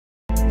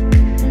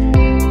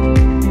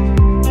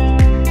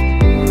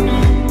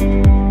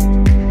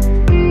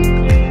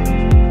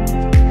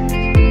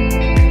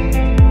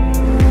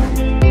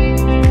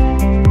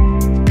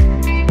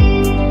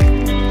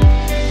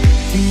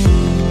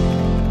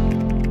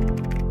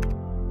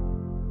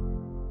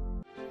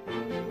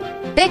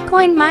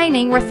Bitcoin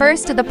mining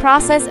refers to the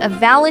process of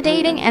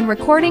validating and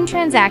recording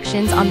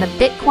transactions on the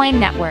Bitcoin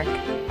network.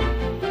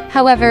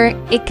 However,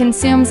 it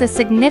consumes a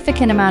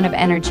significant amount of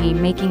energy,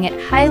 making it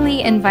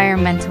highly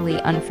environmentally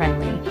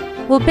unfriendly.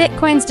 Will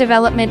Bitcoin's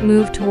development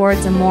move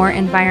towards a more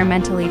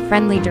environmentally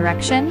friendly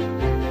direction?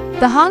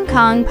 The Hong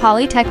Kong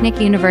Polytechnic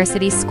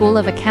University School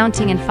of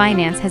Accounting and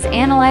Finance has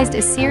analyzed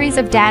a series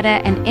of data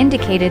and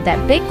indicated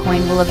that Bitcoin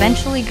will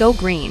eventually go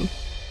green.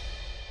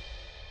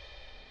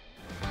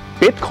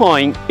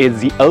 Bitcoin is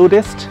the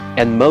oldest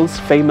and most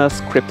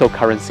famous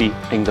cryptocurrency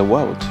in the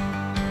world.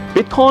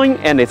 Bitcoin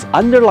and its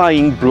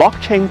underlying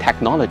blockchain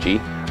technology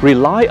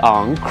rely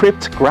on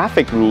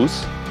cryptographic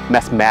rules,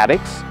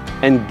 mathematics,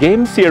 and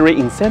game theory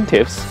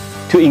incentives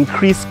to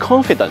increase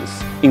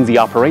confidence in the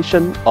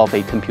operation of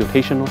a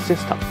computational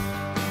system.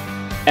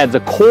 At the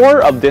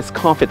core of this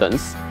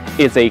confidence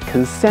is a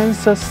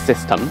consensus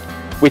system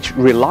which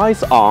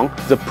relies on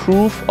the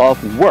proof of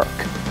work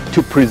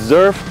to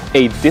preserve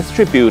a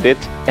distributed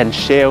and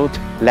shared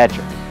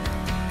ledger.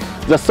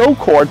 The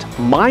so-called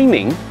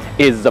mining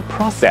is the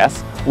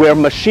process where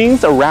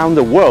machines around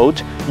the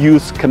world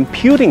use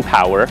computing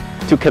power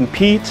to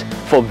compete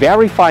for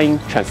verifying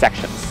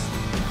transactions.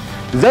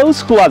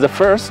 Those who are the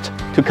first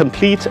to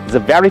complete the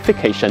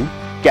verification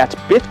get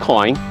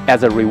Bitcoin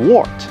as a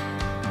reward.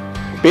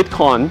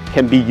 Bitcoin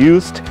can be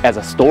used as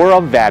a store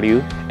of value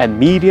and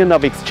medium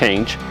of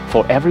exchange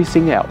for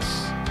everything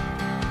else.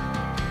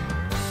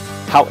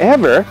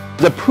 However,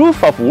 the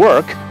proof of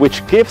work,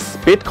 which gives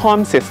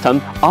Bitcoin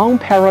system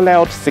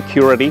unparalleled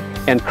security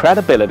and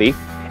credibility,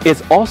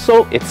 is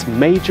also its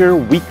major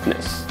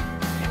weakness.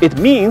 It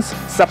means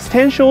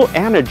substantial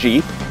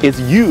energy is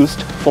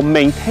used for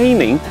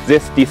maintaining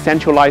this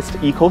decentralized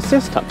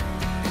ecosystem.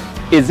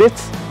 Is it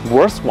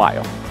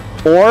worthwhile?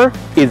 Or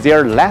is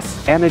there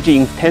less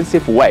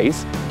energy-intensive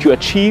ways to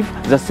achieve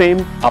the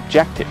same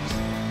objectives?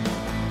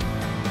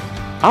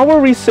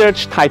 Our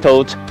research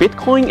titled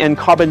Bitcoin and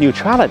Carbon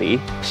Neutrality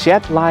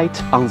shed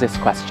light on this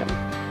question.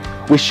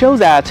 We show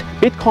that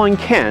Bitcoin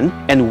can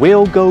and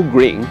will go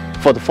green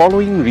for the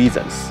following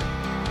reasons.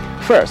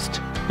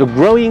 First, the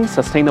growing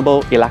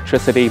sustainable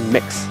electricity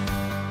mix.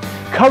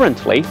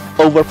 Currently,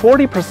 over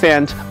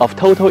 40% of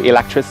total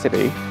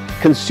electricity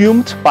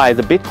consumed by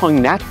the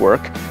Bitcoin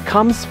network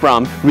comes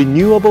from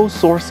renewable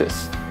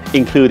sources,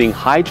 including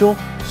hydro,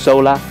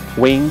 solar,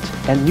 wind,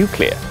 and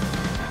nuclear.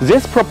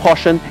 This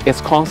proportion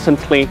is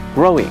constantly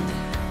growing.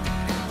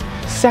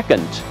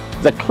 Second,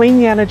 the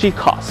clean energy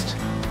cost.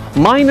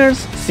 Miners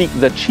seek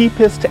the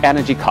cheapest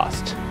energy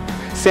cost.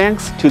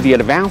 Thanks to the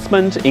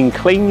advancement in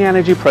clean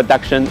energy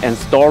production and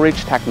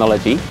storage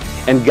technology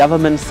and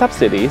government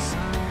subsidies,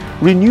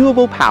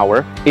 renewable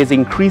power is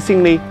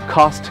increasingly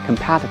cost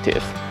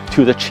competitive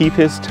to the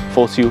cheapest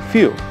fossil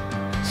fuel.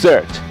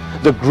 Third,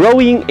 the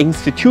growing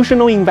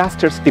institutional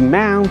investors'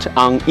 demand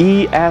on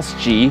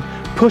ESG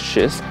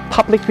pushes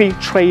publicly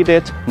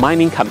traded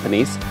mining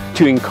companies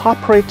to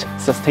incorporate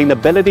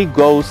sustainability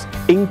goals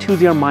into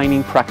their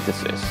mining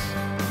practices.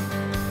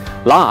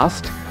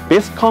 Last,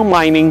 Bitcoin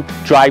mining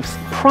drives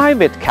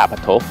private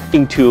capital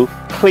into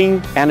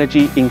clean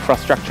energy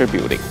infrastructure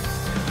building,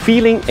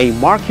 filling a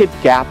market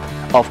gap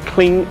of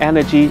clean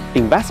energy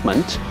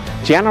investment,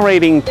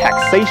 generating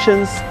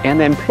taxations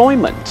and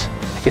employment,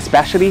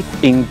 especially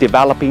in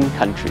developing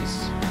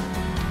countries.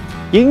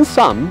 In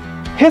sum,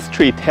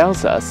 history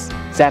tells us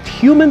that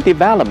human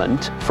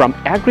development from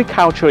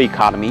agricultural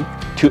economy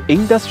to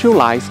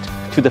industrialized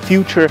to the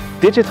future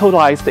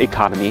digitalized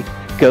economy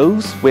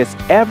goes with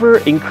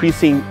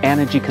ever-increasing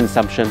energy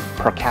consumption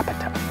per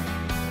capita.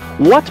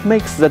 What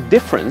makes the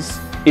difference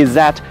is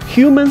that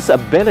humans'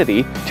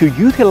 ability to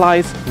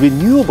utilize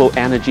renewable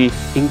energy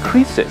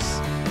increases,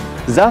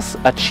 thus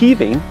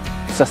achieving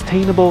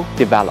sustainable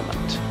development.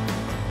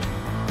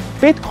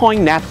 Bitcoin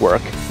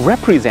network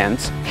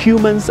represents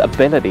humans'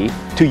 ability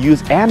to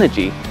use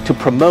energy to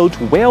promote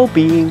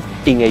well-being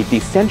in a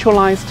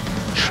decentralized,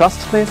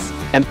 trustless,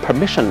 and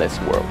permissionless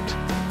world.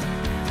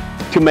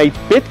 To make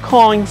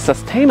Bitcoin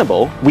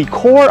sustainable, we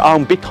call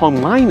on Bitcoin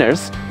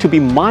miners to be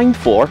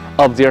mindful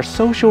of their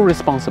social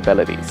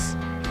responsibilities.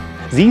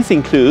 These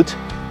include,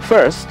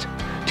 first,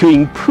 to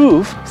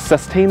improve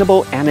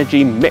sustainable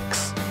energy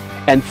mix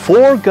and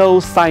forego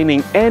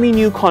signing any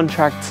new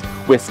contracts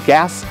with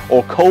gas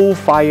or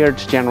coal-fired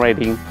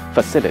generating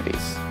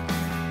facilities.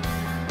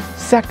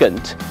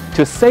 Second,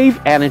 to save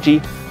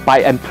energy by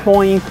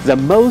employing the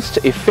most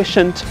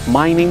efficient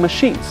mining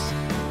machines.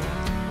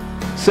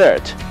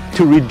 Third,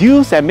 to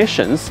reduce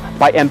emissions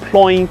by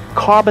employing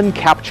carbon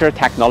capture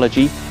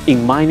technology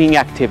in mining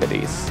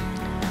activities.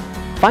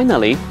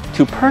 Finally,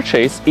 to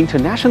purchase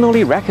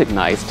internationally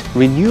recognized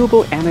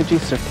renewable energy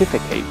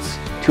certificates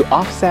to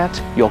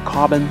offset your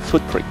carbon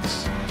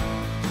footprints.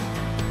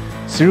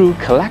 Through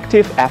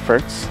collective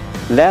efforts,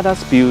 let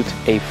us build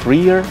a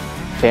freer,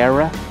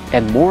 fairer,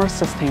 and more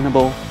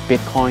sustainable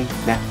Bitcoin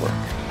network.